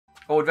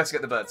Oh,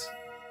 investigate the birds.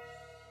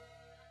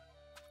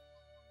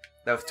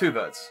 There were 2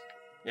 birds.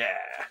 Yeah.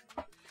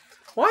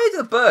 Why do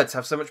the birds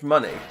have so much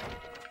money?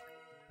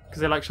 Because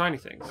they like shiny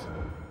things.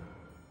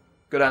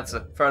 Good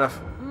answer. Fair enough.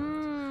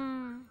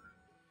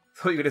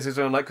 Thought you were going to say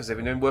something like because they've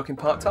been working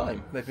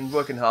part-time. They've been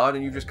working hard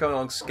and you've just come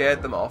along,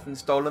 scared them off and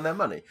stolen their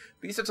money.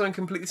 But you said something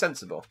completely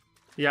sensible.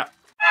 Yeah.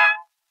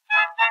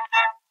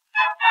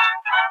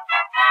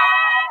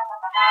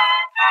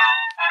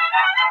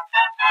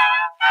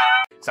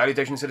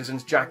 Salutations,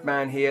 citizens.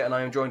 Jackman here, and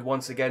I am joined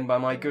once again by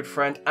my good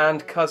friend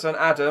and cousin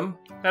Adam.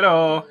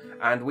 Hello.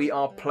 And we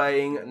are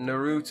playing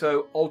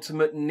Naruto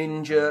Ultimate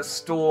Ninja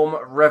Storm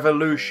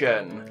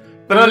Revolution.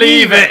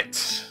 Believe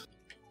it!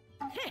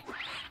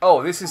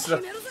 Oh, this is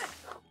the...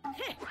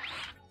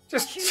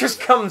 Just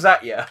comes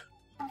at you.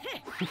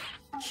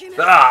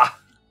 Ah!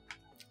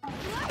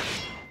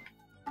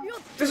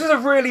 This is a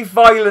really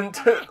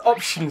violent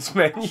options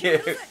menu.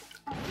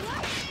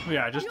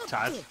 Yeah, just a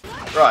tad.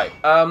 Right,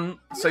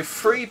 so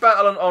free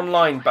battle and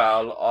online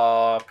battle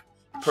are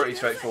pretty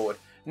straightforward.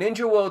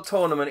 Ninja World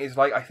Tournament is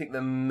like, I think,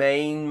 the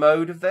main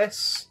mode of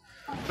this.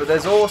 But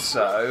there's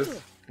also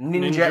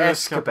Ninja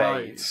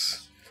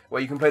Escapades,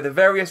 where you can play the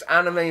various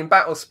anime and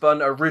battle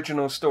spun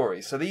original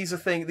stories. So these are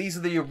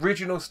the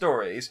original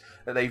stories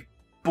that they've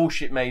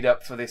bullshit made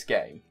up for this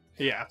game.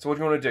 Yeah. So what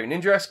do you want to do?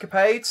 Ninja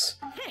Escapades?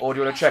 Or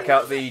do you want to check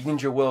out the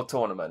Ninja World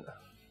Tournament?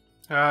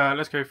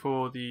 Let's go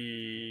for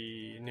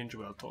the Ninja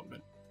World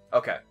Tournament.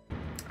 Okay.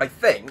 I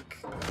think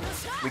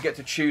we get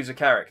to choose a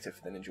character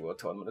for the Ninja World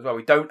Tournament as well.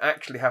 We don't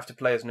actually have to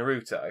play as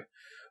Naruto,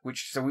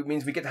 so it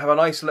means we get to have a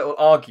nice little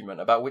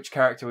argument about which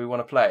character we want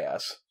to play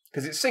as.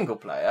 Because it's single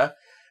player,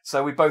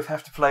 so we both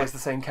have to play as the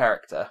same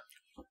character.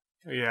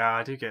 Yeah,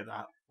 I do get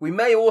that. We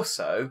may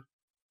also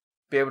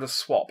be able to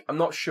swap. I'm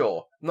not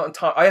sure.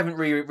 I haven't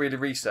really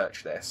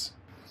researched this.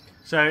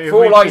 So if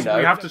For all I know,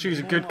 we have to choose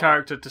a good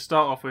character to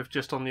start off with,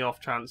 just on the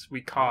off chance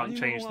we can't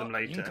change them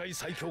later.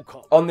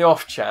 On the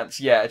off chance,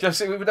 yeah.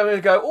 Just we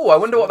don't go, oh, I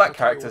wonder what that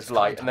character's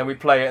like, and then we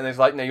play it, and it's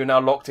like, no, you're now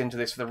locked into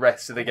this for the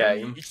rest of the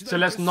game. So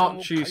let's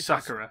not choose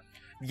Sakura.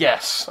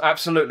 Yes,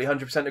 absolutely,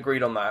 100%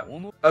 agreed on that.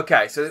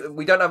 Okay, so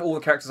we don't have all the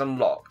characters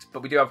unlocked,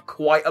 but we do have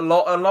quite a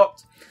lot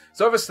unlocked.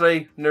 So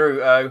obviously,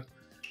 Naruto.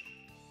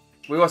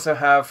 We also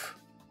have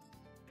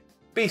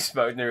Beast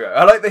Mode Naruto.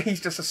 I like that he's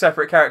just a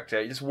separate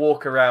character. You just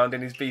walk around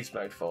in his Beast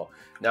Mode for.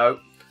 No.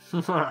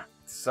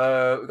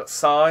 So, we've got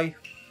Sai.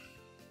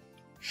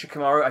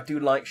 Shikamaru. I do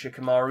like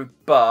Shikamaru,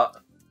 but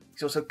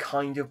he's also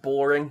kind of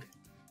boring.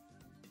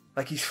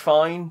 Like, he's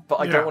fine, but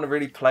I don't want to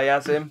really play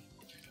as him.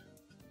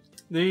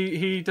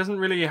 He doesn't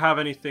really have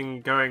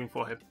anything going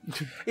for him.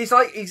 He's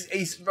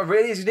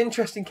an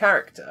interesting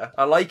character.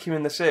 I like him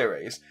in the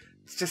series.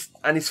 It's just,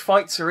 and his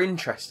fights are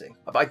interesting,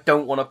 but I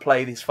don't want to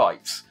play these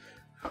fights.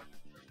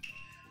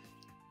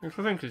 Which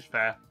I think is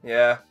fair.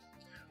 Yeah.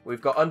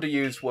 We've got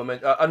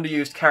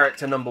underused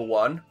character number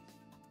 1.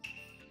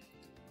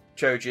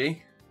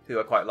 Choji, who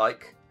I quite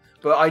like.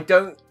 But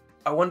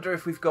I wonder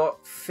if we've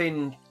got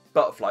Thin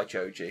Butterfly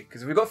Choji.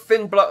 Because if we've got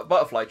Thin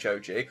Butterfly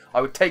Choji,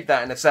 I would take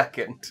that in a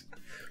second.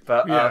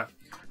 But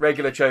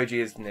regular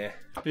Choji is near.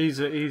 He's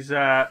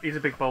a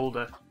big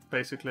boulder,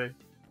 basically.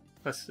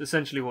 That's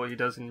essentially what he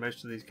does in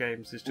most of these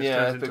games. Is just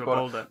turns into a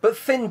boulder. But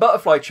Thin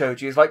Butterfly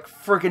Choji is like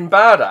friggin'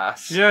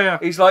 badass. Yeah.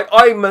 He's like,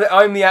 I'm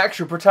the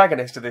actual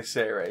protagonist of this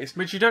series.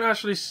 Which you don't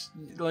actually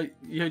like.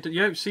 You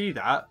don't see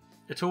that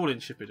at all in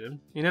Shippuden.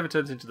 He never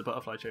turns into the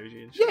Butterfly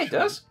Choji. Yeah, he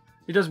does.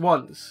 He does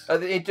once.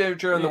 During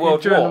the World War.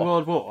 During the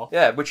World War.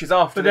 Yeah, which is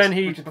after. But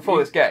which is before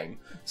this game.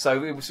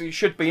 So he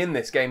should be in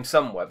this game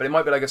somewhere. But it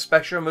might be like a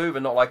special move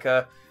and not like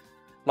a.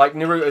 Like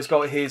Naruto's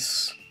got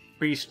his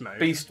Beast Mode.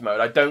 Beast Mode.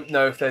 I don't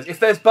know if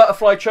there's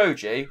Butterfly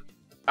Choji. He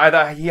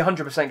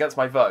 100% gets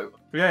my vote.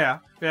 Yeah,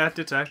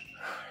 did say.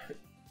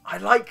 I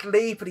like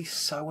Lee, but he's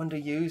so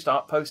underused.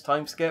 Art post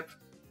time skip.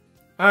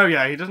 Oh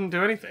yeah, he doesn't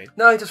do anything.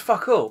 No, he does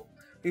fuck all.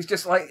 He's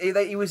just like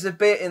he was a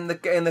bit in the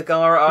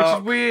Gaara arc. Which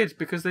is weird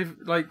because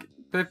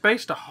they've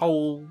based a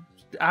whole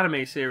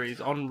anime series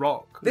on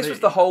Rock. This was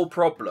the whole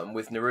problem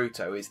with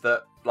Naruto, is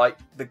that like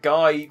the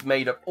guy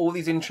made up all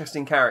these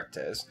interesting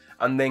characters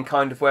and then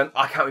kind of went,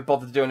 I can't be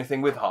bothered to do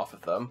anything with half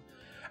of them.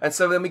 And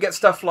so then we get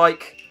stuff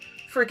like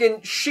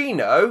friggin'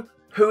 Shino,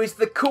 who is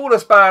the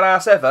coolest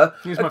badass ever.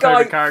 He's a my guy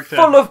favourite character.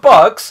 Full of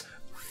bugs.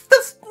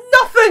 That's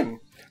nothing.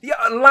 The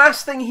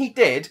last thing he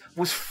did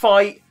was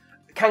fight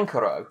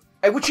Kankuro,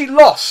 which he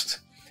lost.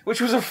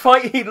 Which was a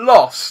fight he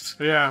lost.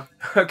 Yeah.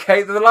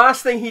 Okay, the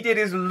last thing he did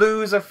is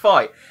lose a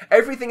fight.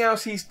 Everything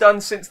else he's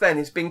done since then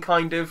has been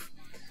kind of,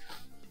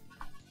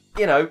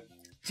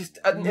 just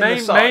in the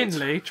side.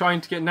 Mainly trying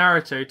to get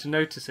Naruto to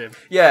notice him.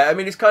 Yeah, I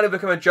mean, it's kind of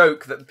become a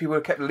joke that people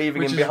have kept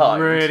leaving him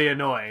behind. Which is really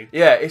annoying.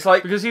 Yeah, it's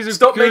like, because he's a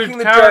stop good making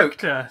the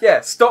character. joke. Yeah,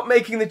 stop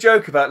making the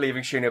joke about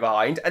leaving Shino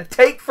behind and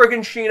take friggin'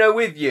 Shino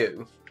with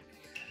you.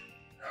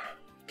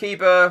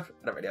 Kiba,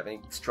 I don't really have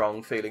any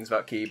strong feelings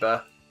about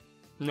Kiba.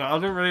 No, I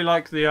don't really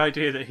like the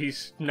idea that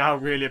he's now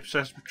really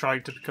obsessed with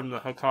trying to become the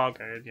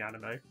Hokage in the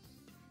anime.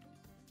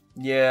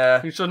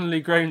 Yeah. He's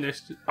suddenly grown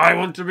this. I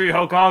want to be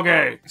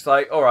Hokage. It's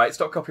like, all right,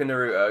 stop copying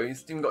Naruto.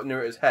 He's even got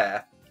Naruto's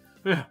hair.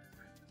 Yeah.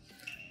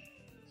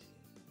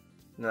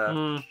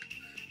 No.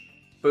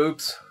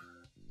 Boobs.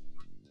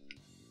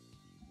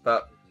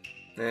 But,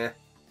 yeah.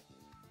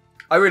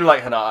 I really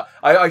like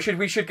Hinata.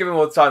 We should give him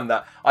more time than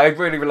that. I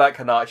really like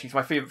Hinata. She's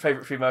my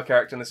favourite female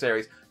character in the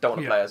series. Don't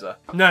want to play as her.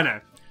 No.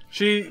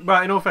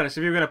 But in all fairness,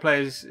 if you're going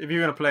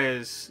to play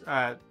as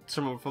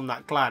someone from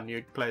that clan,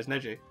 you'd play as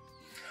Neji.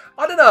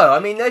 I don't know. I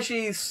mean,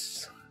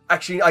 Neji's...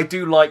 Actually, I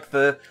do like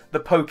the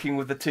poking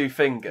with the two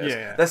fingers.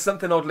 Yeah. There's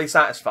something oddly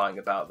satisfying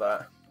about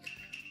that.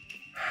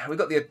 We've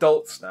got the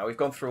adults now. We've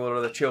gone through all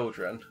of the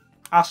children.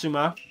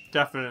 Asuma.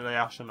 Definitely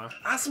Asuma.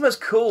 Asuma's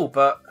cool,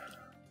 but...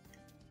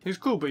 He's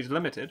cool, but he's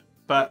limited.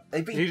 But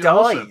he he's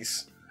dies.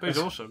 Awesome. But he's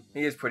awesome.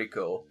 He is pretty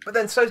cool. But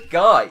then so's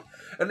Guy.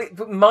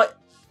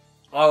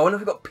 I wonder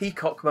if we've got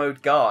Peacock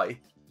Mode Guy.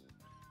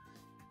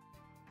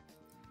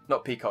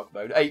 Not Peacock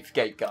Mode. 8th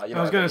Gate Guy. You know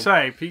I was going to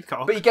say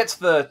Peacock. But he gets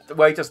the...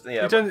 Well, he does...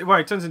 Yeah.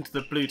 He turns into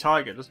the blue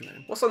tiger, doesn't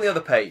he? What's on the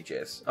other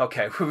pages?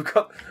 Okay, we've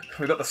got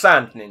the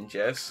Sand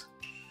Ninjas.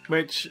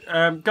 Which,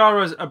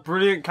 Gaara's a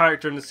brilliant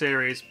character in the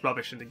series,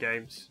 rubbish in the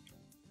games.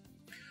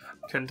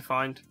 Tend to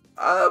find.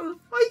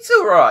 He's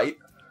alright.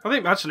 I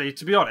think, actually,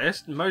 to be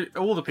honest,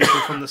 all the people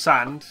from the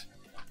Sand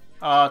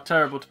are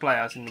terrible to play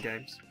as in the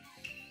games.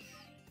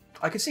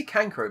 I can see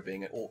Kankuro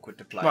being awkward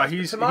to play. Right,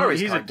 he's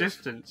a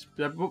distance.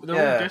 They're all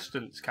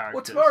distance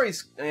characters. Well,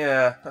 Tamari's...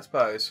 Yeah, I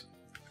suppose.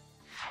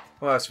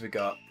 What else have we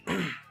got?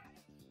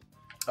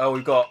 Oh,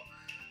 we've got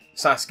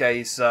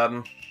Sasuke's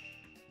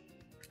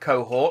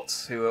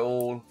cohorts, who are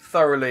all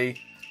thoroughly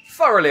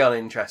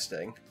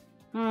uninteresting.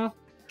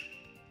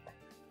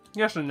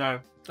 Yes and no.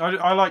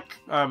 I like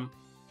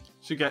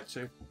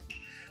Sugetsu.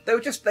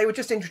 They were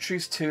just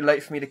introduced too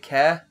late for me to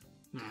care.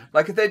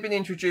 Like, if they'd been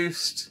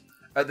introduced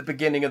at the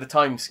beginning of the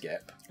time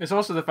skip. It's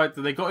also the fact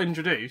that they got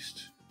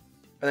introduced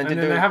and then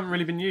they haven't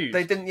really been used.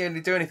 They didn't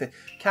really do anything.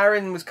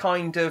 Karen was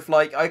kind of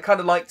like... I kind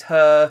of liked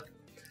her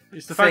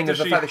thing of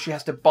the fact that she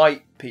has to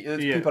bite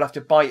people. Yeah. People have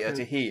to bite her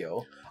to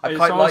heal. I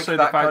quite like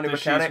that kind of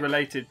mechanic. She's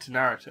related to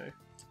Naruto.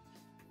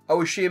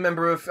 Oh, is she a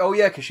member of... Oh,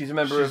 yeah, because she's a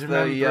member of the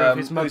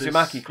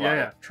Uzumaki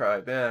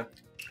tribe, yeah. And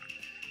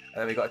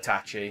then we got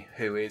Itachi,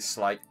 who is,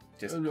 like,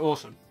 just...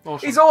 Awesome.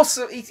 He's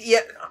awesome.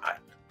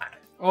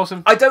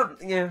 Awesome. I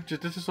don't... Yeah.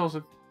 Just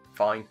awesome.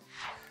 Fine.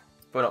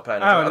 We're not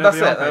playing it. That's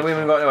it. We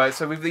haven't got... Anyway,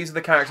 so these are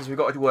the characters we've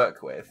got to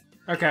work with.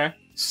 Okay.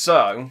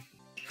 So...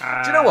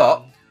 do you know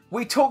what?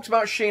 We talked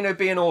about Shino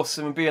being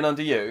awesome and being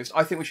underused.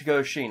 I think we should go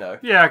with Shino.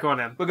 Yeah, go on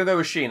then. We're going to go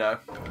with Shino.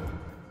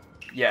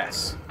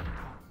 Yes.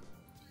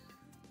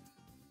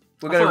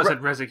 I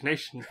said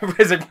resignation.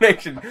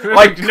 Resignation.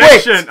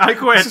 I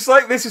quit. It's just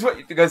like, this is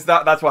what... Because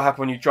that's what happened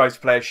when you try to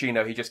play a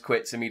Shino. He just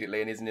quits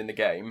immediately and isn't in the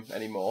game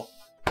anymore.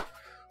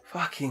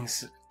 Fucking...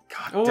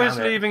 God Always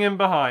damn it. leaving him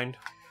behind.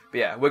 But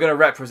yeah, we're going to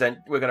represent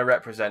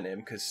him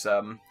because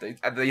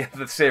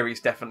the series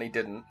definitely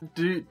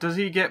didn't. Does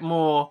he get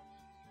more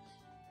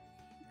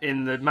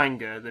in the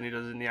manga than he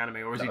does in the anime,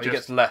 or is he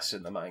gets less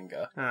in the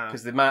manga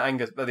because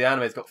the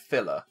anime's got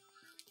filler,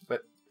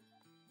 but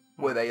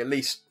where they at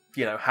least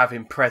have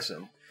him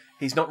present.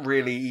 He's not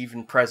really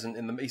even present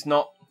in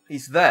the.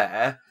 He's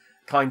there,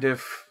 kind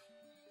of.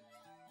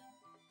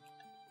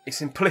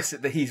 It's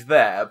implicit that he's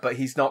there, but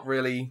he's not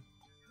really.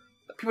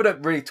 People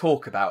don't really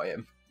talk about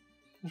him.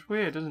 It's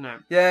weird, isn't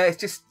it? Yeah, it's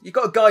just you've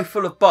got a guy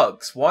full of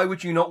bugs. Why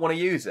would you not want to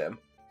use him?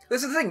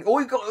 This is the thing. All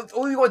you got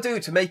to do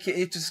to make it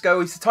is just go.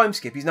 It's a time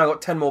skip. He's now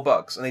got 10 more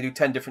bugs, and they do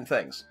 10 different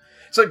things.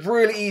 It's like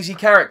really easy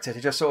character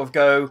to just sort of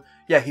go.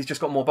 Yeah, he's just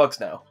got more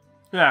bugs now.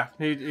 Yeah,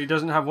 he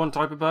doesn't have one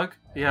type of bug.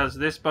 He has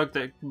this bug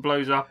that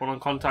blows up on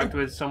contact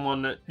with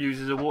someone that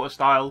uses a water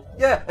style.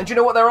 Yeah, and do you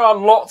know what? There are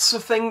lots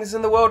of things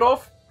in the world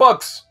of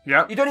bugs.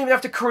 Yeah. You don't even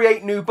have to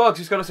create new bugs.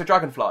 You just got to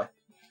dragonfly.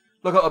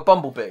 Look at a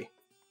bumblebee.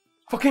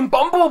 Fucking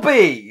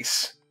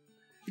bumblebees!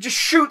 He just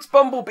shoots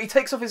bumblebee. He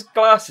takes off his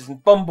glasses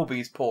and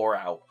bumblebees pour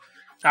out.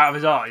 Out of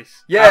his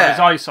eyes? Yeah. Out of his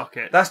eye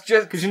socket? That's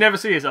just... Because you never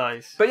see his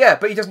eyes. But yeah,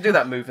 but he doesn't do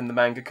that move in the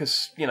manga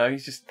because,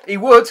 he's just... He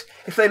would,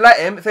 if they let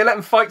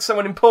him fight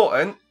someone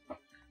important.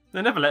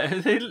 They never let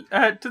him...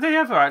 do they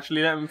ever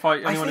actually let him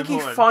fight anyone important? I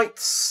think he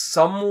fights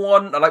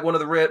someone, like one of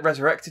the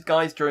resurrected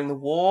guys during the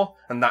war,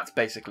 and that's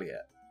basically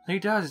it. He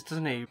does,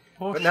 doesn't he?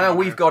 Poor but now Shino.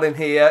 we've got him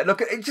here.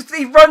 Look at it!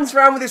 He runs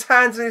around with his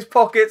hands in his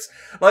pockets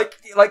like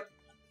a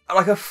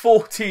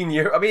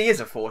 14-year. I mean, he is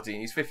a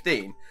 14. He's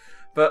 15,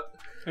 but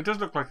it does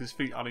look like his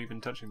feet aren't even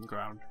touching the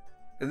ground.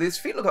 His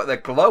feet look like they're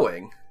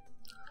glowing.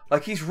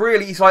 Like he's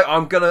like,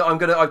 I'm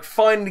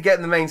finally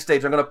getting the main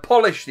stage. I'm gonna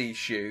polish these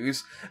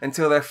shoes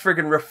until they're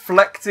friggin'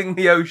 reflecting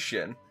the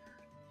ocean.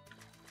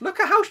 Look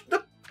at how.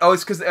 Oh,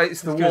 it's because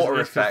it's the water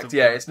effect.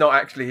 Yeah, it's not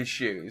actually his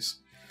shoes.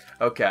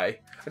 Okay.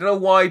 I don't know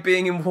why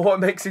being in water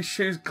makes his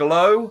shoes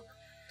glow,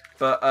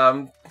 but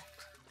I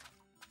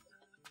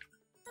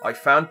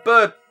found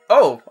bird.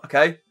 Oh,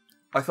 okay.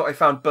 I thought I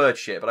found bird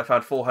shit, but I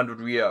found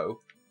 400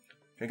 Ryo.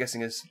 I'm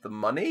guessing is the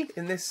money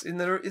in this. Isn't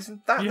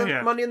that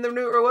the money in the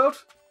Naruto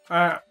world?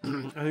 I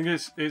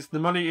think it's the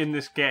money in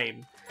this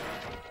game.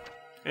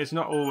 It's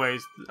not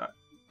always.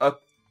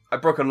 I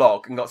broke a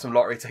lock and got some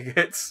lottery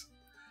tickets.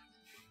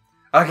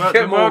 I can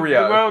get more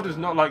Rio. The world is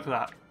not like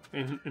that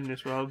in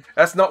this world.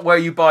 That's not where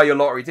you buy your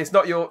lottery. It's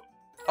not your...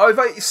 Oh, if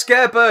I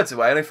scare birds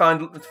away and I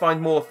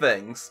find more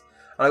things,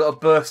 and I got a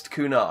burst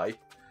kunai.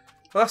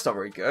 Well, that's not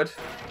very good.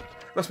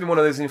 Must be one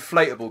of those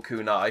inflatable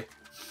kunai.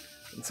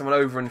 And someone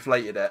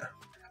overinflated it.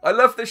 I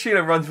love that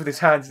Shino runs with his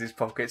hands in his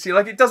pockets. See,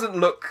 like, it doesn't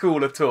look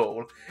cool at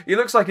all. He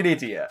looks like an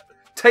idiot.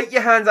 Take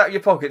your hands out of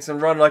your pockets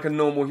and run like a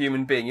normal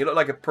human being. You look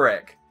like a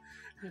prick.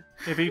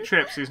 If he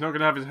trips, he's not going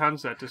to have his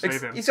hands there to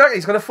save him. Exactly,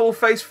 he's going to fall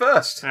face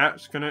first. Yeah,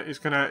 it's gonna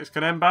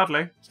end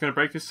badly. It's gonna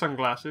break his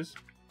sunglasses.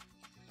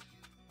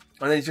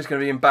 And then he's just going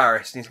to be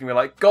embarrassed. And he's going to be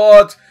like,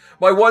 God,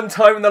 my one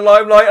time in the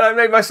limelight and I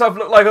made myself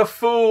look like a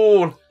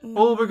fool.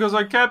 All because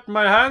I kept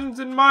my hands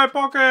in my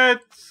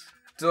pockets.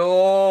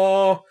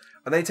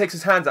 And then he takes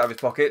his hands out of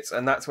his pockets,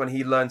 and that's when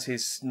he learns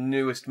his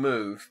newest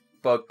move.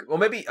 Bug. Or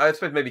maybe, I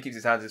suppose maybe he keeps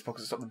his hands in his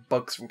pockets to stop the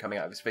bugs from coming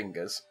out of his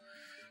fingers.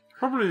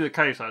 Probably the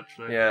case,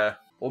 actually. Yeah.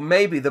 Or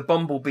maybe the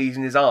bumblebees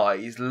in his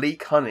eyes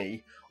leak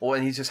honey,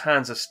 and his just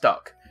hands are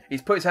stuck.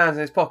 He's put his hands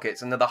in his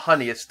pockets, and then the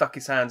honey has stuck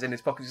his hands in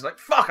his pockets. He's like,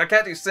 fuck, I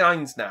can't do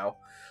signs now.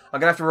 I'm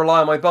going to have to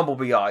rely on my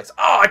bumblebee eyes.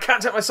 Oh, I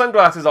can't take my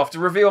sunglasses off to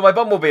reveal my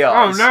bumblebee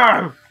eyes. Oh,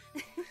 no!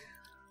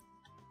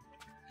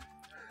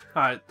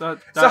 Alright,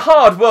 It's a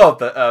hard world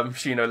that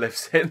Shino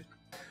lives in.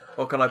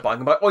 What can I buy? I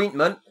can buy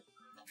ointment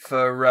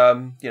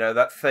for, you know,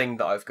 that thing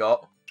that I've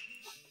got.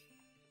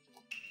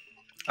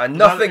 And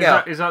nothing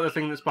else. Is that the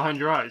thing that's behind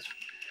your eyes?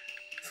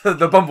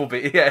 The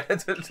bumblebee, yeah,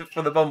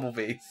 for the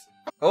bumblebees.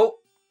 Oh,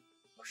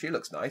 she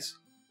looks nice. Is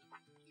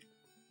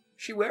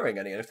she wearing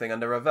anything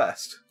under her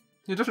vest?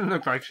 It doesn't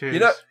look like she is.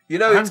 You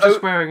know, I'm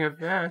just wearing a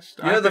vest.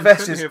 You know the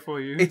vest is here for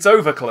you. It's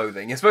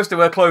overclothing. You're supposed to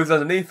wear clothes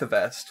underneath the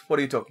vest. What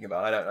are you talking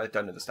about? I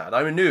don't understand.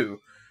 I'm new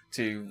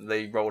to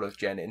the role of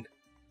Genin.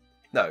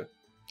 No,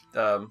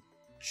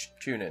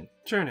 Chunin.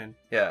 Chunin.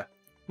 Yeah.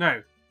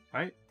 No,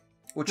 right?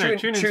 Well, no,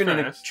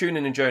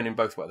 Chunin and Jonin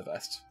both wear the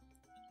vest.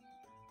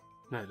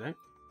 No, they don't.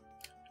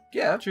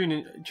 Yeah.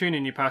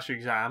 Chunin, you pass your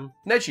exam.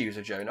 Neji was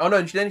a Jonin. Oh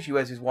no, Neji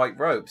wears his white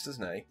robes,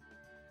 doesn't he?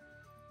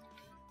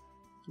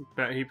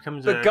 But he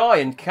becomes the guy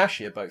and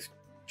Kashi are both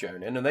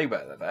Jonin, and they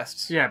wear their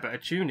vests. Yeah, but a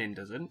Chunin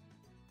doesn't.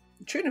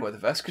 Chunin wear the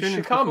vest because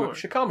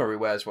Shikamaru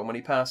wears one when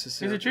he passes.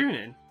 He's a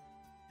Chunin.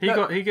 He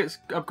gets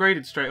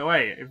upgraded straight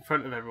away in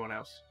front of everyone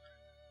else.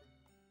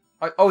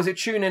 Is it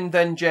Chunin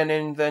then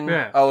Genin then?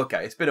 Yeah. Oh,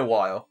 okay. It's been a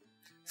while.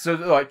 So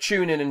like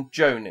Chunin and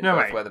Jonin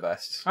both wear the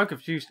vests. I'm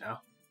confused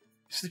now.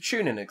 It's the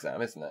Chunin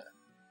exam, isn't it?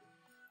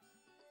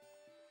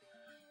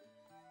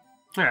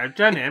 Yeah,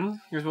 Genin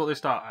is what they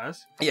start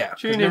as. Yeah,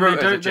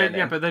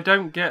 Chunin, but they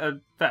don't get a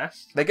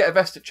vest. They get a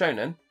vest at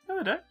Chonin. No,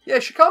 they don't. Yeah,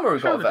 Shikamaru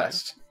got a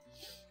vest.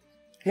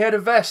 He had a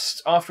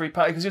vest after he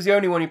passed, because he was the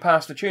only one who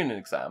passed the Chunin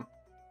exam.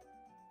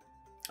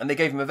 And they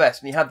gave him a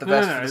vest, and he had the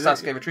vest for the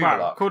Sasuke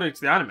retrieval arc. According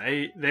to the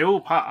anime, they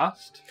all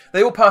passed.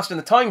 They all passed in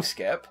the time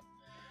skip,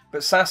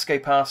 but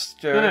Sasuke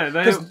passed...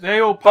 they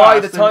all passed by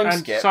the time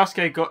skip.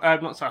 Sasuke got...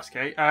 not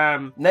Sasuke.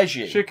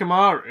 Neji.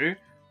 Shikamaru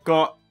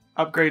got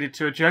upgraded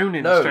to a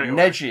Jonin. No,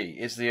 Neji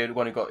is the only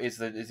one who got is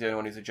the only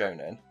one who's a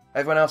Jonin.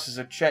 Everyone else is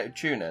a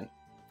Chunin.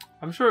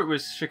 I'm sure it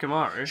was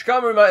Shikamaru.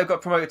 Shikamaru might have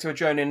got promoted to a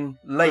Jonin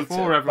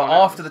later, but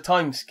after the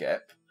time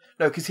skip.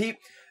 No, because he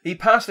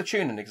passed the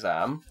Chunin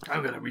exam.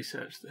 I'm going to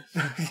research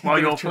this while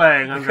you're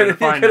playing. I'm going to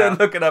find out. You're going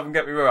to look it up and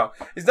get me wrong.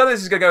 None of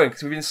this is going to go in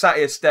because we've been sat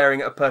here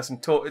staring at a person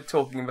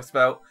talking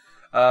about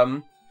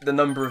the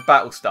number of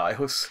battle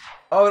styles.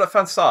 Oh, I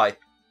found Sai.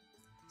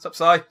 What's up,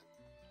 Sai?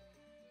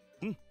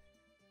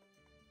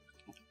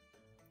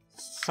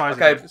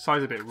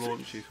 Sai's a bit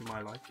raunchy for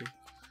my liking.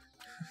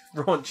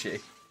 Raunchy?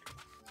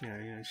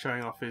 Yeah,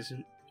 showing off his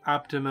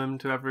abdomen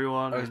to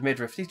everyone. Oh, his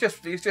midriff. He's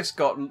just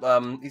got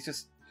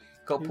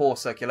poor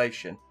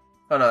circulation.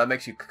 Oh no, that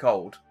makes you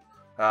cold.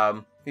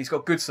 He's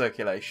got good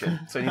circulation,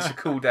 so he needs to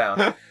cool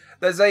down.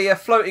 There's a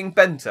floating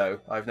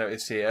bento I've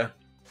noticed here.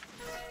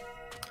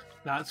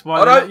 That's why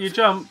they let you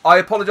jump. I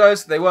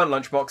apologise. They weren't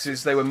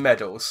lunchboxes. They were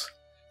medals.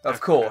 Of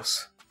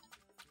course.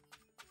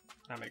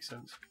 That makes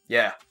sense.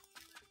 Yeah.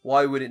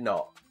 Why would it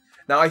not?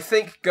 Now, I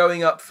think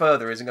going up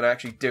further isn't going to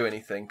actually do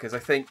anything, because I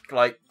think,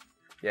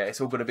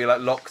 it's all going to be,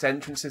 locked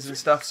entrances and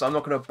stuff, so I'm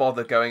not going to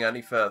bother going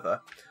any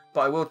further.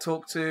 But I will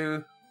talk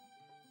to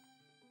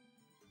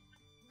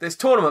this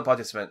tournament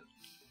participant.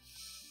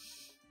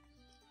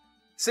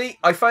 See,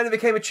 I finally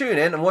became a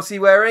Chunin, and what's he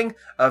wearing?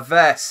 A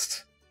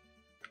vest.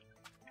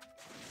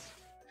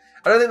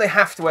 I don't think they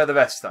have to wear the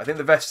vest, though. I think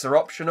the vests are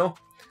optional.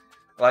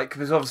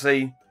 Because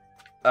obviously...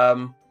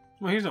 well,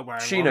 he's not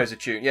wearing Shino's one.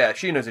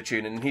 Shino's a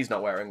Chunin, and he's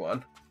not wearing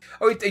one.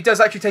 Oh, he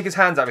does actually take his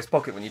hands out of his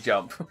pocket when you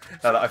jump.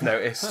 Now that I've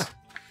noticed.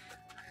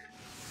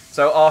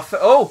 So Arthur...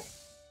 Oh!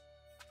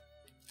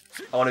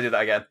 I want to do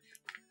that again.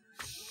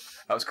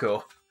 That was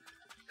cool.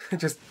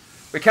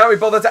 We can't be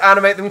bothered to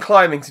animate them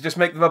climbing, so just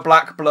make them a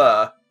black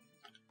blur.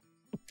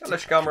 Hello,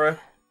 Shikamaru.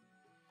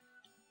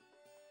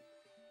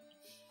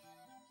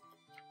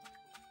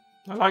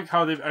 I like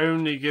how they've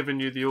only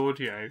given you the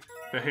audio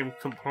for him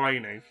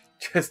complaining.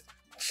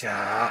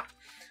 Gotcha!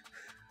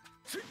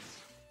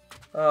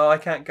 Oh, I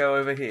can't go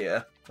over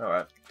here.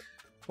 Alright.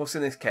 What's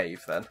in this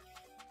cave, then?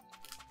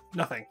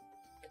 Nothing.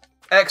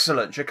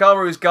 Excellent.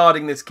 Shikamaru is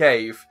guarding this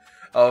cave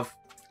of...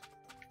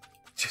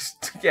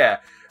 Just, yeah.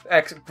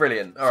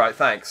 Brilliant. Alright,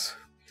 thanks.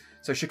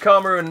 So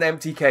Shikamaru and an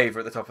empty cave are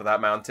at the top of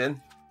that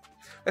mountain.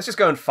 Let's just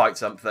go and fight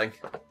something.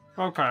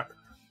 Okay.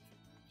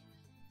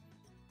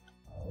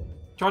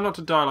 Try not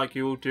to die like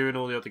you all do in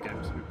all the other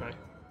games we play.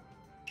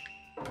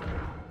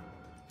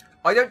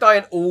 I don't die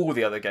in all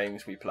the other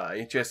games we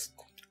play, just...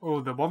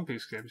 All the One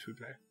Piece games we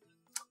play.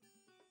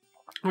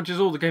 Which is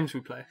all the games we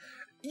play.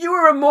 You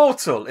were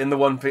immortal in the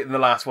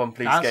last One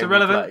Piece That's game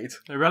irrelevant. we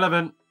played.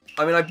 Irrelevant.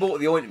 I mean, I bought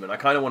the ointment. I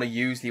kind of want to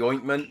use the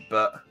ointment,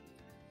 but...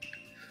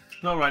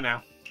 Not right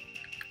now.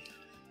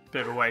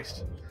 Bit of a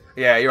waste.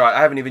 Yeah, you're right.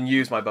 I haven't even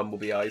used my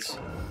bumblebee eyes.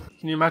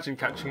 Can you imagine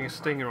catching a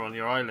stinger on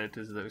your eyelid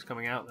as it was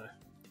coming out there?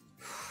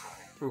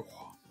 Ooh.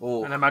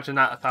 And imagine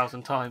that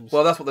 1,000 times.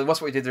 Well, that's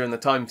what we did during the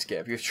time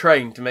skip. He was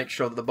trained to make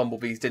sure that the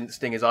bumblebees didn't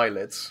sting his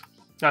eyelids.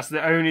 That's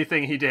the only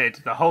thing he did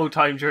the whole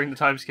time during the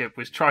time skip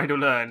was try to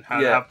learn how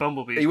to have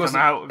bumblebees come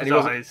out of his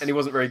eyes. And he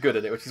wasn't very good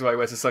at it, which is why he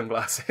wears his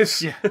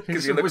sunglasses. Yeah,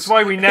 which is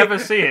why we never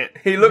see it.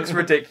 He looks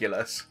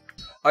ridiculous.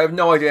 I have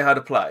no idea how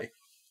to play.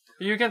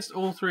 Are you against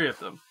all three of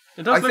them?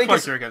 It does look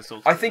like you're against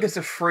all three. I think it's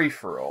a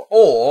free-for-all.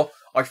 Or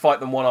I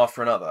fight them one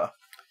after another.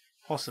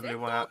 Possibly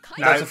one out.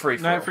 That's a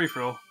free-for-all. No,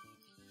 free-for-all.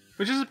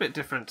 Which is a bit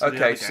different to the other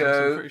games,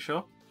 I'm pretty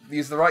sure.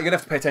 Use the right. You're gonna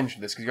have to pay attention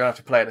to this because you're gonna have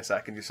to play in a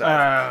second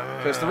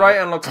yourself. So it's the right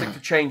analog stick to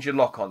change your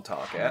lock on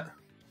target.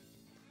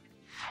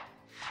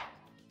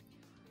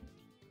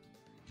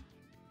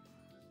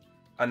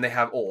 And they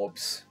have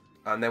orbs.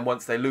 And then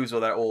once they lose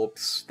all their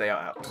orbs, they are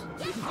out.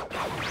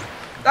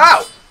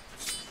 Ow!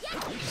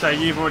 So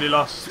you've already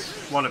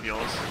lost one of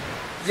yours.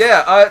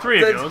 Yeah,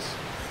 three of yours.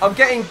 I'm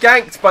getting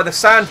ganked by the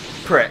sand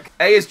prick.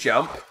 A is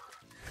jump.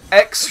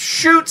 X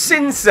shoots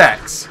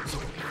insects.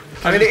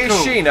 I mean, it is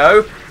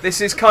Shino.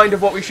 This is kind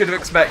of what we should have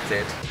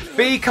expected.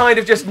 B kind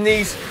of just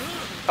needs...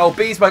 Oh,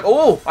 B's like,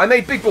 oh, I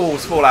made big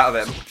balls fall out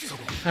of him.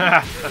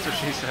 That's what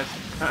she said.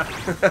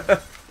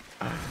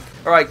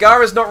 Alright,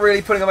 Gaara's not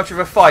really putting up much of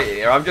a fight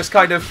here. I'm just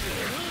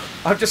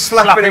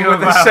slapping him with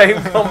the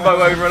same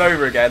combo over and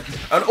over again.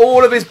 And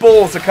all of his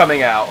balls are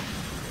coming out.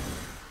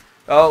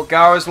 Oh,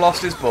 Gaara's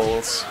lost his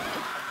balls.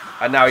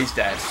 And now he's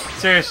dead.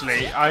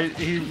 Seriously,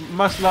 he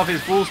must love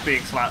his balls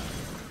being slapped.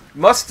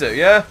 Must do,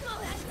 yeah.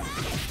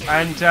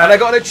 And I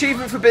got an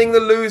achievement for being the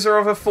loser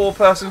of a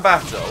 4-person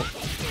battle.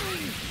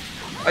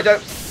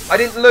 I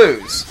didn't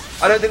lose.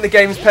 I don't think the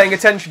game's paying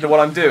attention to what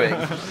I'm doing.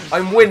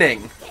 I'm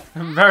winning.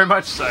 Very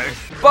much so.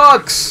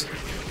 Bugs!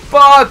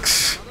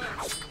 Bugs!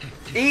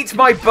 Eat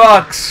my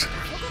bugs!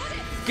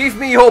 Give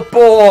me your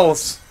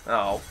balls!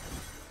 Oh.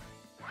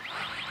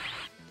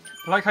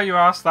 I like how you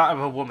asked that of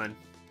a woman.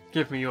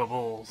 Give me your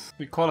balls.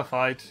 We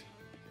qualified.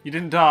 You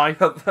didn't die.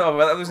 Oh,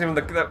 well, that wasn't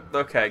even the...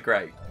 Okay,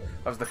 great.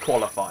 That was the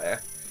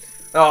qualifier.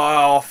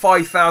 Oh,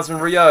 5,000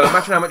 Ryo.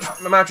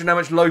 Imagine how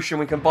much lotion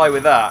we can buy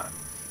with that.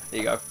 There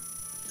you go.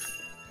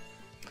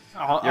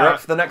 You're up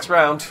for the next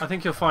round. I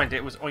think you'll find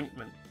it was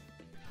ointment.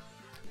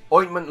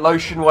 Ointment,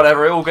 lotion,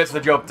 whatever. It all gets the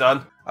job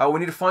done. We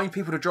need to find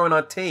people to join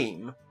our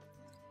team.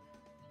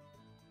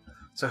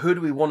 So who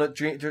do we want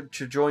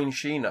to join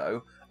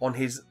Shino on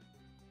his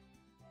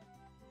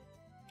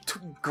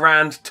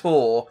grand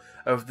tour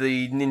of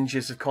the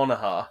ninjas of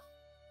Konoha?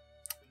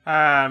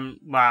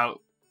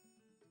 Well,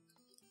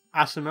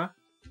 Asuma.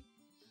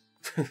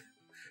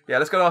 Yeah,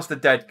 let's go ask the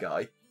dead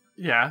guy.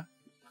 Yeah,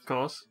 of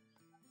course.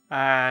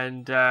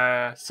 And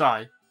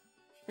Sai,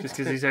 just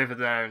because he's over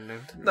there.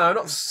 No,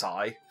 not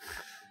Sai.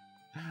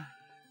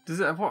 Does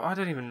it? What? I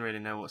don't even really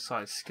know what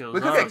Sai's skills are.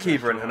 We could get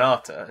Kiba and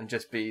Hinata and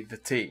just be the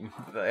team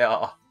that they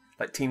are,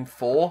 like Team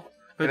 4.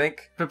 I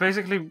think. But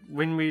basically,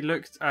 when we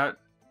looked at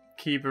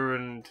Kiba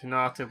and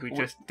Hinata, we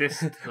just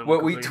dissed them.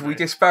 Well, we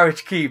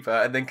disparaged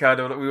Kiba, and then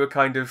we were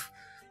kind of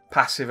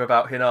passive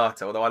about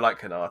Hinata. Although I like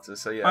Hinata,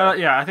 so yeah.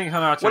 Yeah, I think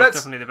Hinata is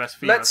definitely the best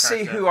female Let's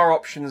character. see who our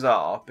options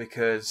are,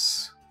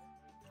 because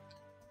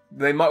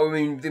they might. I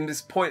mean,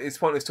 it's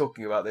pointless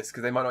talking about this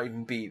because they might not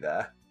even be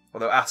there.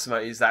 Although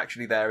Asuma is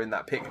actually there in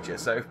that picture,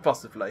 so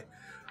possibly.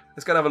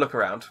 Let's go and have a look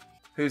around.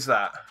 Who's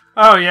that?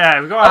 Oh yeah,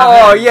 we've got.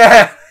 Oh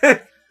yeah.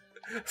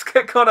 Let's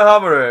get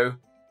Konohamaru.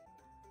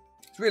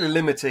 It's really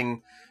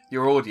limiting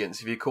your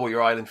audience if you call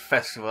your island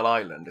Festival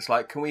Island. It's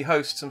like, can we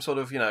host some sort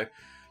of,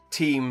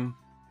 team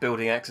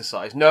building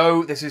exercise?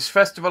 No, this is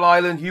Festival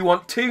Island. You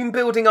want team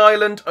building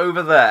island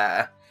over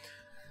there.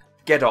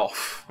 Get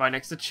off. Right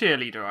next to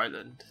Cheerleader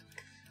Island.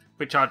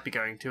 Which I'd be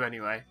going to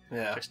anyway.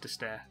 Yeah. Just to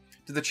stare.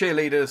 Do the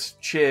cheerleaders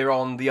cheer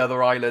on the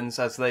other islands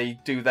as they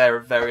do their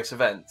various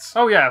events?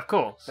 Oh yeah, of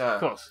course. Yeah.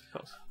 Of course.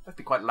 That'd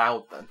be quite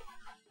loud then.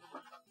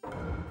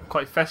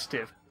 Quite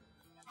festive.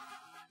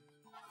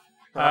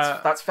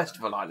 That's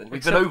Festival Island.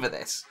 We've been over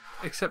this.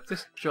 Except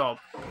this job.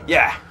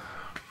 Yeah.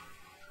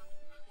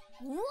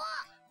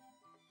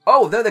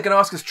 Oh, they're going to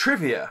ask us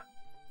trivia.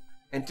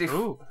 And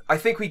I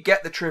think we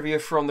get the trivia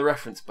from the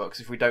reference books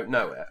if we don't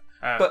know it.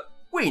 But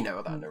We know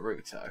about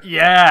Naruto.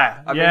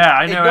 Yeah, I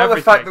know ignore everything.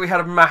 the fact that we had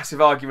a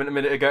massive argument a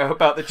minute ago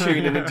about the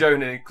Chunin and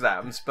Jonin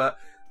exams, but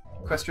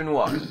question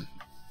 1.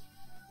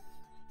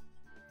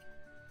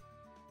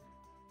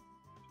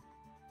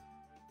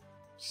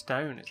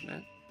 Stone, isn't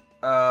it?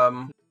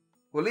 Well,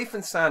 Leaf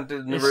and Sand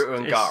did Naruto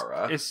and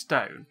Gaara. It's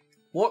stone.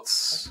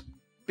 What's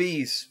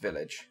Bee's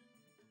village?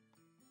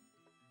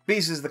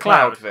 Bee's is the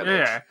Cloud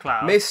village. Yeah,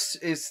 Cloud.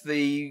 Mist is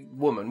the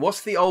woman.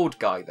 What's the old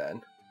guy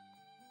then?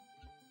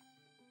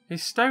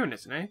 He's stone,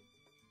 isn't he?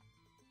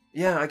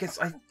 Yeah, I guess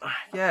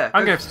yeah.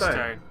 I'm going for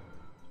stone.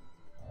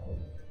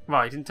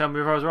 Well, you didn't tell me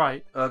if I was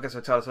right. I guess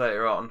I'll tell us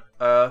later on.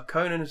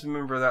 Conan is a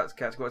member of that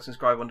category. What's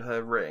inscribed onto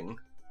her ring?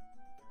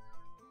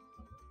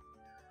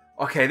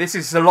 Okay, this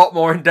is a lot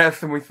more in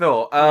depth than we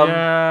thought.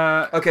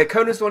 Yeah. Okay,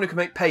 Conan's the one who can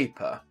make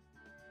paper.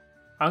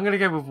 I'm going to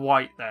go with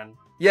white then.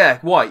 Yeah,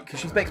 white, because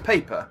she makes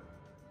paper.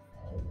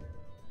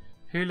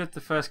 Who led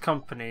the first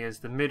company as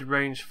the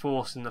mid-range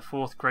force in the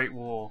Fourth Great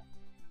War?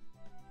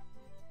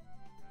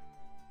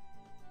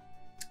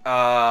 We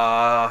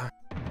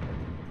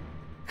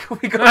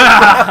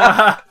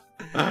got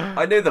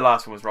I knew the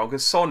last one was wrong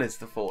because Son is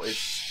the fourth.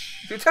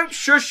 Don't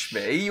shush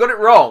me. You got it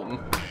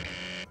wrong.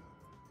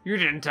 You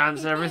didn't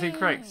answer everything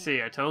correct.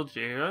 See, I told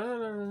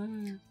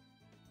you.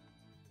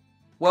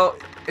 Well,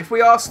 if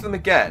we ask them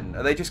again,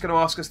 are they just going to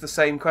ask us the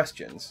same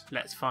questions?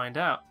 Let's find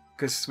out.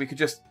 Because we could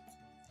just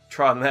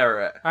try and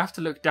error it. I have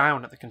to look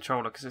down at the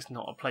controller because it's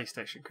not a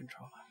PlayStation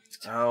controller.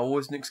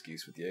 Always an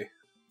excuse with you.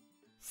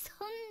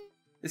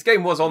 This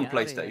game was on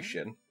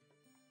PlayStation.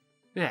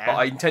 Yeah. But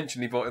I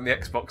intentionally bought it on the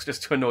Xbox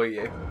just to annoy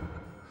you.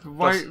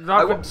 Why,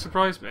 that wouldn't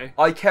surprise me.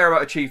 I care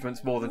about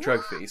achievements more than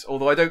trophies.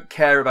 Although I don't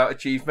care about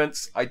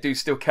achievements, I do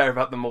still care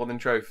about them more than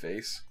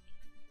trophies.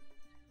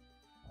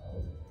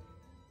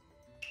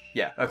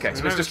 Yeah, okay,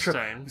 so it's just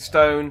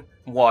stone,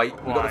 white.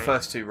 We got the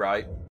first 2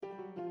 right.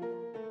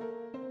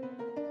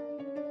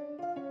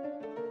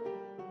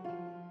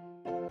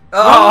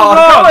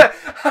 Oh,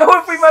 how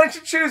have we managed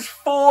to choose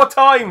 4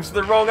 times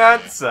the wrong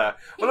answer?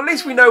 Well, at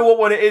least we know what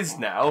one it is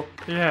now.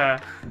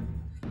 Yeah.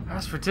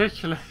 That's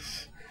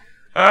ridiculous.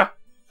 Never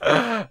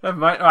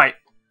mind. Right.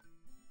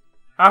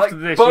 After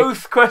this,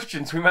 both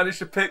questions, we managed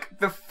to pick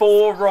the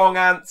 4 wrong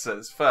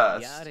answers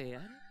first.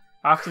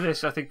 After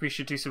this, I think we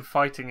should do some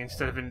fighting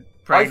instead of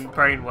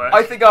brain work.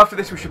 I think after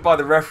this we should buy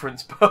the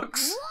reference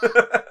books.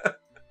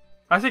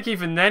 I think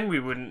even then we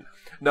wouldn't.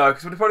 No,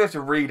 because we'd probably have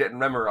to read it and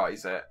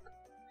memorise it.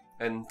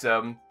 And,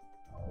 oh,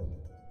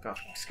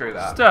 screw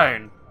that.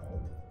 Stone.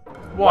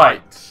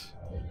 White.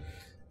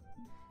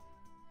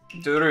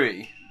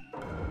 Durui.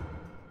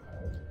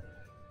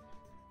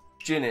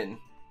 Jinin.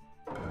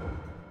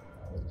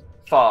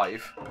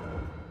 5.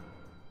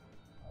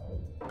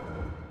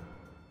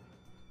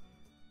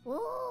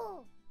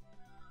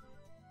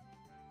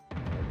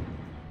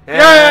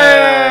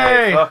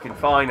 Yay! Fucking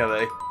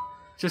finally.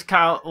 Just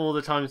count all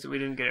the times that we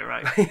didn't get it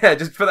right. Yeah,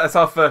 just put that as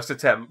our first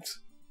attempt.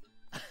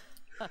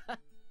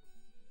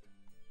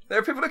 There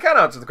are people that can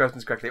answer the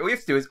questions correctly. All you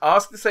have to do is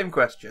ask the same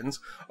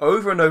questions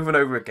over and over and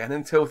over again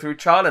until through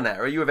trial and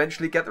error you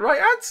eventually get the right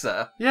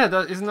answer. Yeah,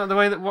 isn't that the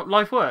way that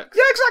life works?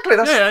 Yeah, exactly.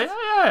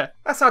 Yeah.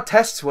 That's how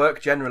tests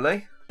work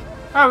generally.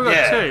 Oh, we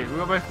got 2. We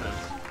got both of them.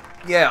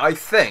 Yeah, I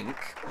think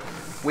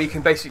we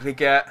can basically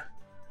get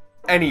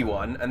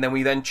anyone, and then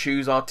we then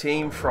choose our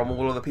team from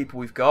all of the people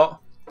we've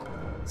got.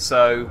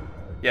 So,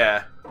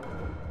 yeah.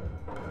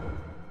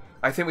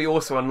 I think we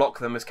also unlock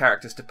them as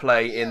characters to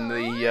play in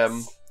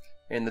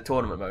the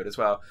tournament mode as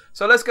well.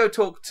 So let's go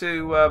talk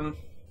to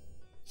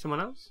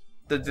someone else.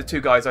 The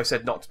 2 guys I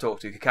said not to talk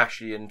to,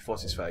 Kakashi and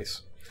What's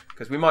Face,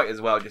 because we might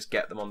as well just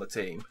get them on the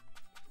team.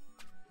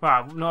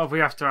 Wow, not if we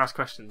have to ask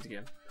questions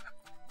again.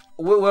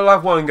 We'll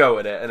have one go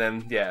at it, and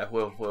then yeah,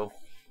 we'll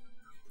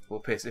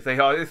piss if they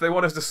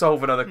want us to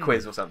solve another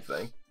quiz or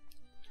something.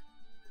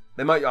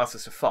 They might ask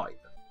us to fight.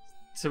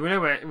 So we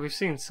know we've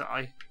seen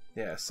Sai.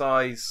 Yeah,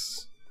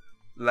 Sai's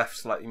left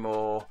slightly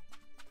more.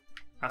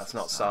 That's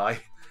not Sai.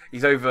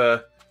 He's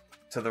over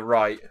to the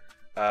right.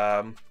 He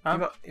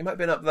might have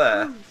been up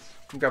there.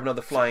 Can grab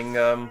another flying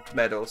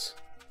medals.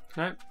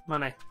 No,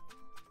 money.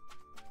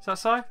 Is that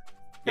Sai?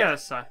 Yeah,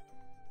 that's Sai.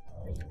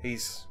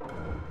 He's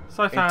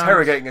Sai found...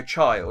 interrogating a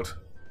child.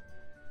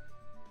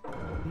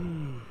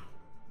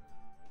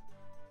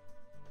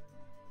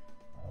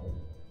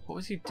 What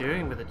was he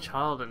doing with a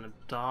child in the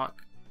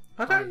dark?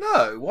 I don't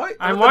know. Why?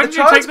 And why did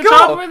you take the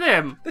child with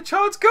him? The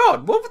child's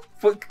gone. What?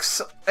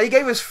 He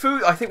gave us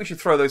food. I think we should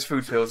throw those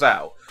food pills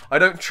out. I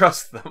don't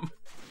trust them.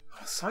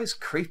 Oh, Sai's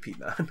creepy,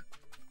 man.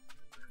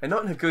 And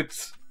not in a good,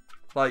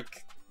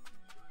 like.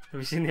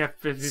 Have you seen the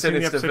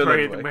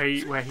episode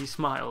where he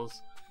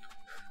smiles?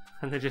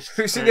 And they just.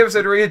 Have you seen the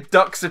episode where he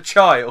abducts a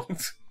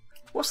child?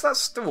 What's that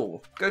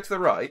stool? Go to the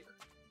right.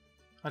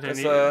 I don't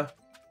know.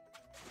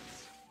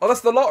 Oh,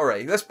 that's the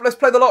lottery. Let's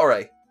play the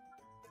lottery.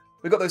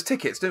 We got those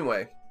tickets, didn't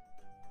we?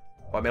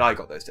 Well, I mean, I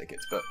got those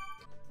tickets, but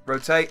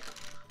rotate,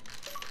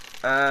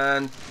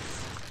 and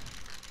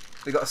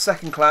we got a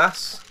 2nd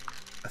class,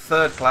 a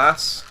 3rd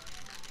class,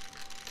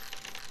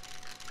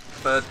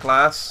 3rd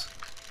class,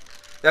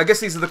 I guess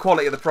these are the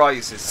quality of the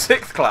prizes.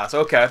 6th class.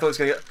 Okay, I thought it was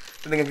going to get...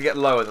 I think I can get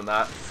lower than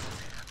that.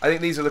 I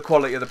think these are the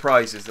quality of the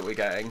prizes that we're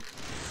getting.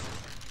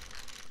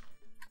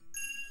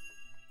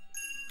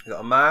 We've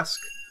got a mask,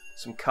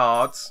 some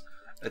cards,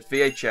 a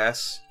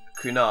VHS,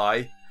 a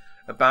kunai,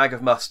 a bag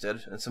of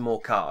mustard, and some more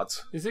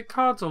cards. Is it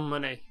cards or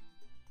money?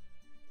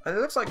 It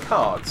looks like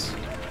cards.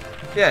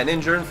 Yeah,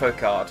 Ninja Info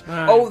card.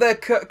 Oh, Oh, they're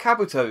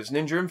Kabuto's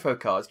Ninja Info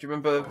cards. Do you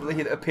remember they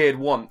had appeared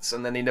once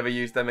and then he never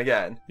used them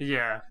again?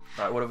 Yeah.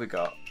 Right, what have we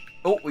got?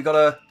 Oh, we're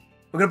gonna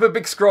put a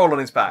big scroll on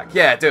his back.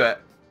 Yeah, do it.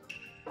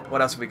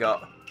 What else have we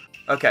got?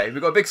 Okay,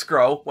 we've got a big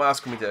scroll. What else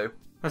can we do?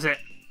 That's it.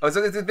 Oh, is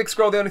the big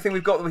scroll the only thing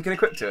we've got that we can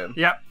equip to him?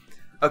 Yep.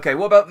 Okay,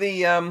 what about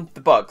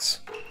the bugs?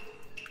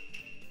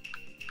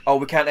 Oh,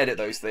 we can't edit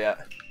those yet.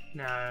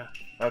 No.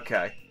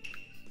 Okay.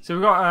 So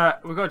we've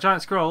got a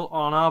giant scroll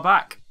on our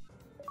back.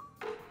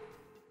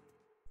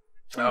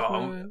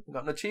 Oh, we've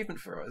got an achievement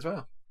for it as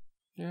well.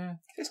 Yeah.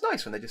 It's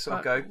nice when they just sort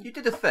of go, you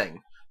did a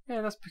thing.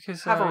 Yeah, that's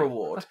because Have a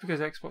reward. That's because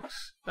Xbox,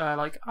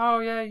 like, oh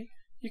yeah,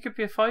 you could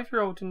be a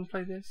 5-year-old and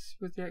play this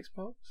with the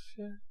Xbox.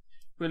 Yeah.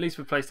 But at least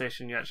with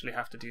PlayStation, you actually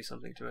have to do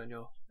something to earn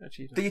your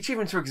achievement. The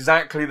achievements are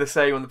exactly the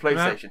same on the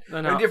PlayStation.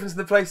 No, The only difference in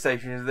the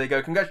PlayStation is they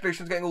go,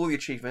 congratulations on getting all the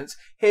achievements.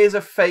 Here's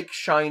a fake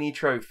shiny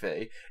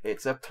trophy.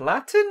 It's a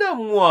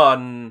platinum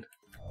one.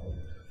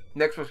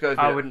 Next one goes.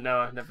 I wouldn't know.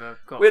 I've never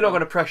got. We're not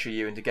going to pressure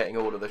you into getting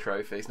all of the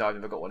trophies. No, I've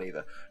never got one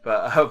either.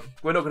 But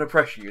we're not going to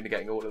pressure you into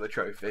getting all of the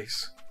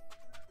trophies.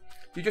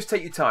 You just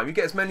take your time. You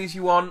get as many as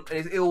you want,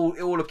 and it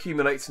all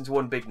accumulates into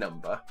one big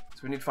number. So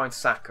we need to find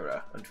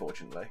Sakura,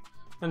 unfortunately.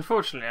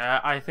 Unfortunately,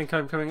 I think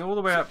I'm coming all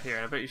the way up here,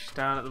 and I bet she's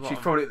down at the bottom.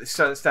 She's probably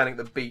standing at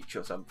the beach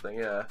or something,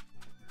 yeah.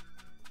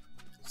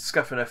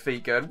 Scuffing her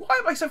feet going, why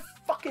am I so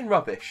fucking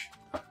rubbish?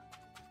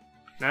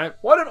 No.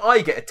 Why don't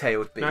I get a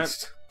tailed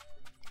beast?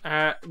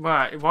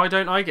 Why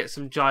don't I get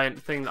some giant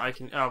thing that I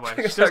can... Oh, well,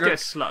 she does get a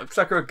slug.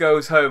 Sakura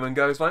goes home and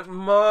goes like,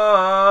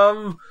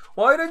 Mom,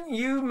 why don't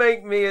you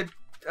make me a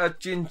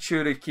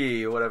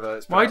Jinchuriki or whatever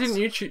it's Why pronounced.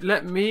 didn't you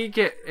let me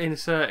get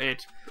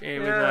inserted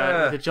with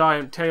a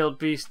giant tailed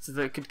beast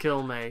that could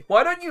kill me?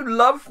 Why don't you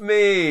love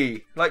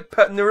me? Like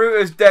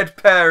Naruto's dead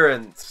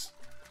parents.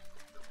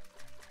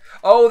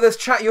 Oh,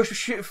 there's your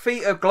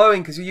feet are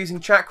glowing because you're using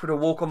chakra to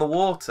walk on the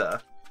water.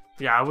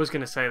 Yeah, I was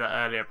going to say that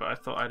earlier, but I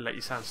thought I'd let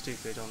you sound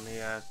stupid on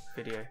the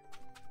video.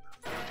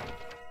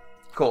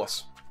 Of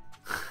course.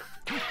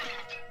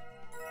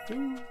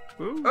 Ooh,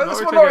 oh,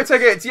 that's one lottery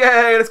tickets!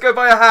 Yay! Let's go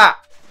buy a hat.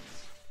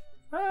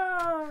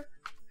 Ah.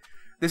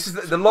 This is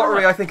the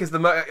lottery. I think is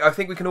I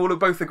think we can all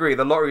both agree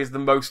the lottery is the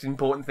most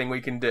important thing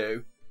we can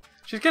do.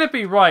 She's going to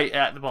be right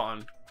at the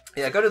bottom.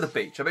 Yeah, go to the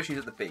beach. I bet she's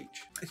at the beach.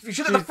 She's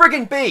at the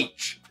friggin'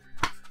 beach.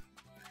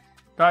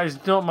 That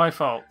is not my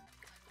fault.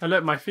 I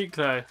let my feet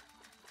glow.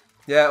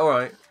 Yeah, all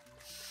right.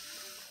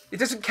 It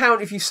doesn't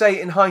count if you say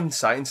it in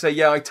hindsight and say,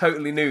 "Yeah, I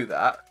totally knew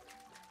that."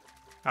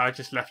 I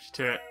just left you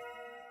to it.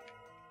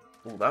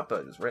 Oh, that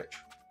bird is rich.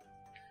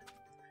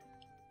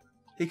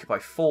 He could buy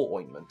 4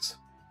 ointments.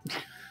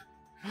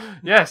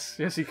 Yes,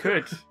 he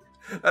could.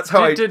 That's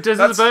how Does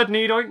the bird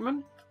need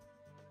ointment?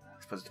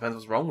 I suppose it depends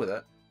what's wrong with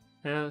it.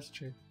 Yeah, that's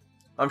true.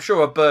 I'm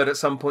sure a bird at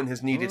some point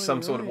has needed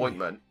some sort of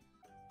ointment.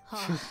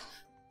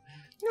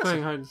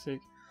 Playing hide and seek.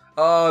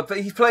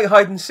 But he's playing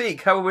hide and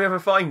seek. How will we ever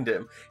find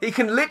him? He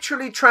can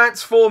literally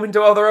transform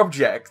into other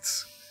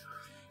objects.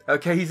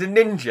 Okay, he's a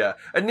ninja.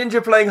 A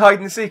ninja playing hide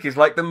and seek is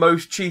like the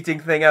most cheating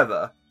thing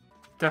ever.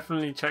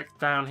 Definitely check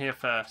down here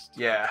first.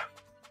 Yeah.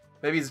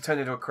 Maybe he's turned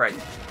into a crate.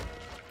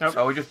 Nope.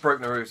 Oh, we just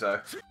broke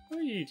Naruto. What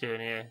are you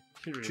doing here?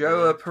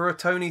 Joa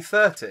Puratoni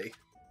 30.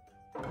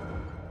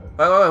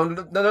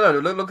 Oh, no.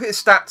 Look at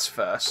his stats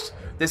first.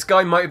 This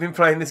guy might have been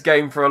playing this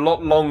game for a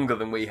lot longer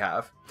than we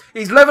have.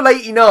 He's level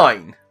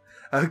 89.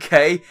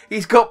 Okay,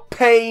 he's got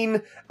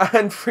pain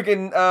and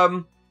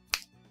friggin'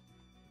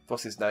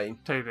 what's his name?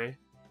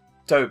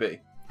 Toby.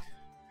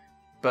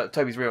 But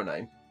Toby's real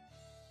name.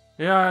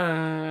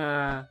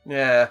 Yeah.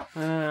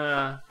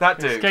 That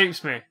dude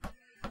escapes me.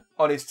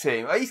 on his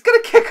team. He's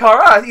gonna kick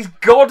our ass. He's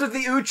God of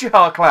the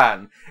Uchiha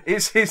clan.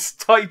 Is his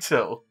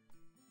title.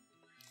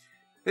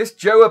 This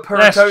Joa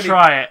Puratoni. Let's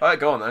try it. Alright,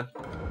 go on then.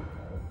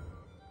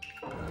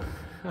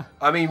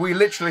 I mean, we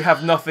literally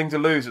have nothing to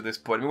lose at this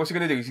point. I mean, what's he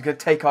going to do? He's going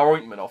to take our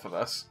ointment off of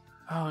us.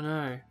 Oh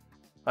no.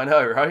 I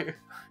know, right?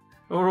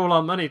 Or all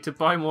our money to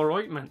buy more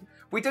ointment.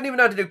 We don't even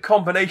know how to do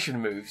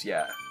combination moves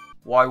yet.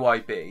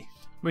 YYB.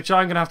 Which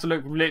I'm going to have to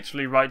look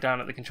literally right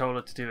down at the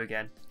controller to do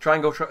again.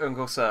 Triangle,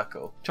 triangle,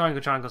 circle.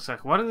 Triangle, triangle,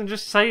 circle. Why don't they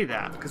just say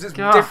that? Because it's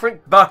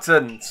different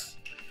buttons.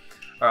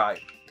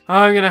 Alright.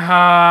 I'm going to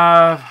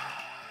have...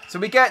 So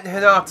we get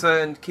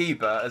Hinata and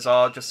Kiba as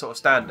our just sort of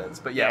standards.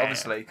 But yeah.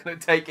 Obviously, going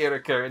to take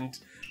Iruka and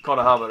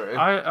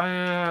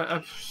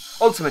Konohamaru.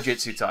 Ultimate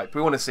Jitsu type.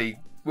 We want to see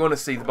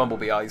the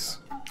Bumblebee eyes.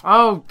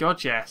 Oh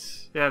god,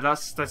 yes. Yeah,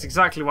 that's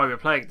exactly why we're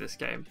playing this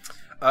game.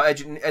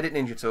 Edit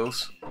Ninja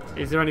Tools.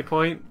 Is there any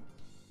point?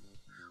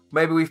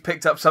 Maybe we've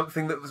picked up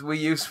something that was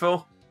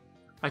useful.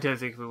 I don't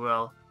think we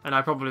will, and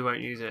I probably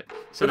won't use it.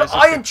 So but the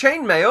iron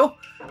chainmail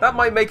that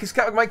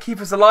might keep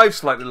us alive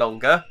slightly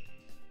longer.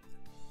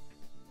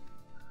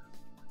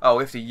 Oh,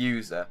 we have to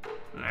use it.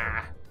 Nah.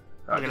 Right,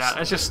 Look at that.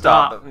 Let's just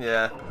start.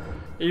 Yeah.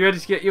 Are you ready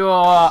to get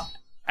your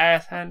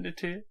ass handed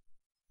to you?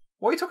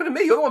 Why are you talking to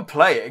me? You're the one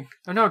playing.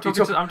 Oh, no, I'm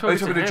talking to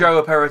him.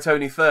 Joe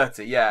Peritoni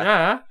 30, yeah.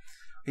 Yeah.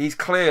 He's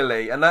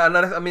clearly, and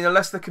I mean,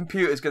 unless the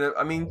computer's gonna,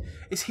 I mean,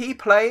 is he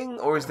playing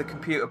or is the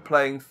computer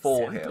playing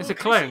for him? It's a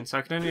clone, so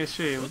I can only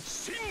assume.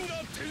 So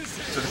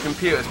the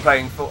computer's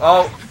playing for.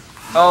 Oh,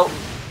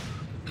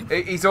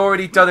 he's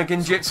already done a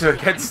genjutsu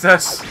against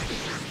us.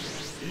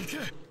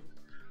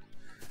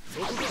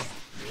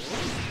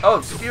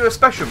 Oh, did you do a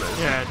special move?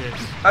 Yeah, I did.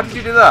 How did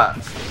you do that?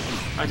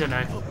 I don't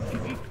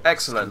know.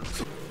 Excellent.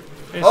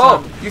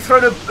 You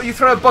thrown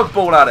a bug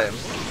ball at him.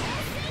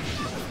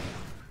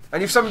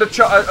 And you've summoned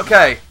a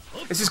okay,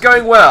 this is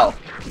going well.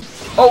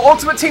 Oh,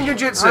 ultimate team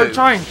ninjutsu. I'm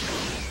trying.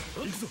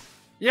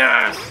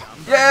 Yes.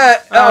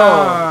 Yeah.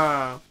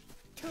 Oh.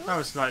 That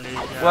was slightly.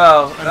 Yeah,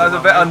 well, that was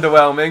a bit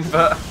underwhelming,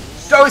 but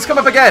oh, he's come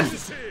up again.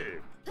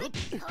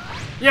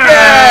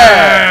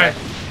 Yeah.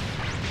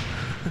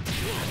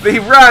 The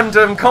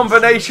random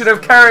combination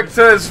of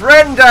characters,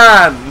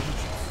 Rendan.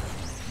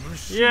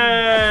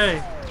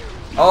 Yay.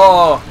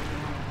 Oh.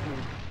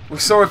 We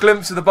saw a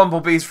glimpse of the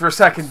bumblebees for a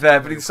second there,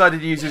 but he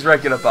decided to use his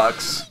regular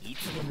bugs.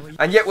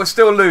 And yet we're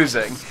still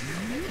losing.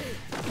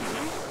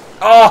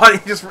 Oh, he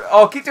just...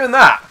 Oh, keep doing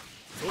that.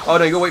 Oh,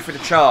 no, you gotta wait for it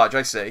to charge,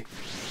 I see.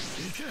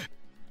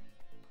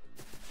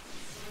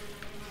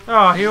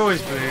 Oh, he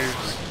always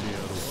moves.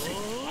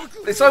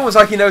 It's almost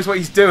like he knows what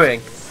he's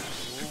doing.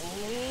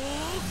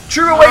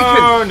 True Awaken!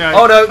 Oh, no.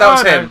 Oh, no, that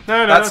was him.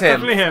 No, that's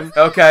him. Definitely him.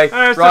 Okay,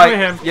 That's right.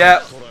 definitely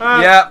him.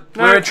 Yeah,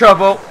 we're in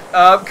trouble.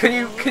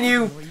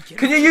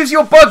 Can you use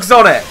your bugs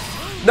on it?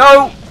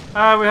 No! We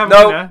have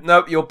a winner.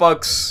 No, your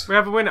bugs. We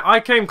have a winner. I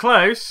came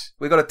close.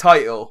 We got a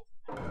title.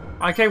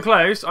 I came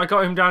close. I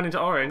got him down into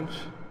orange.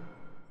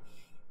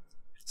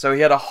 So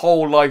he had a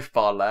whole life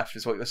bar left,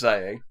 is what you're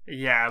saying?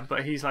 Yeah,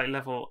 but he's like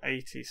level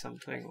 80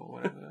 something or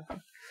whatever.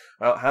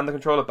 Well, hand the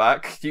controller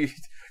back. You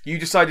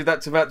decided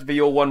that's about to be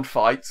your one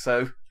fight,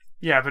 so...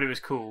 Yeah, but it was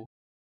cool.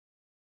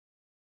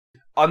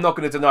 I'm not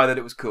going to deny that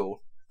it was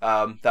cool.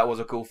 That was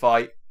a cool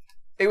fight.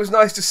 It was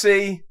nice to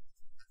see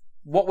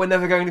what we're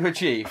never going to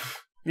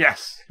achieve.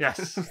 Yes.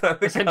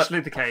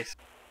 Essentially the case.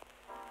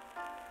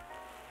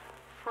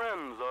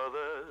 Friends are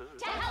there.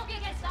 To help you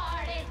get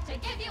started, to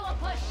give you a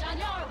push on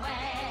your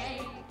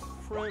way.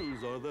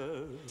 Friends are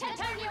there. To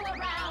turn you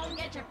around,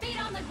 get your feet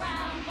on the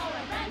ground for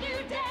a brand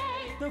new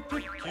day. They'll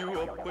pick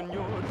you up when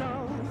you're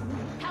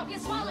down. Help you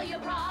swallow your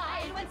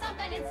pride when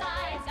something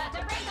inside's got to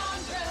break on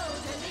through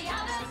to the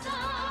other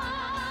side.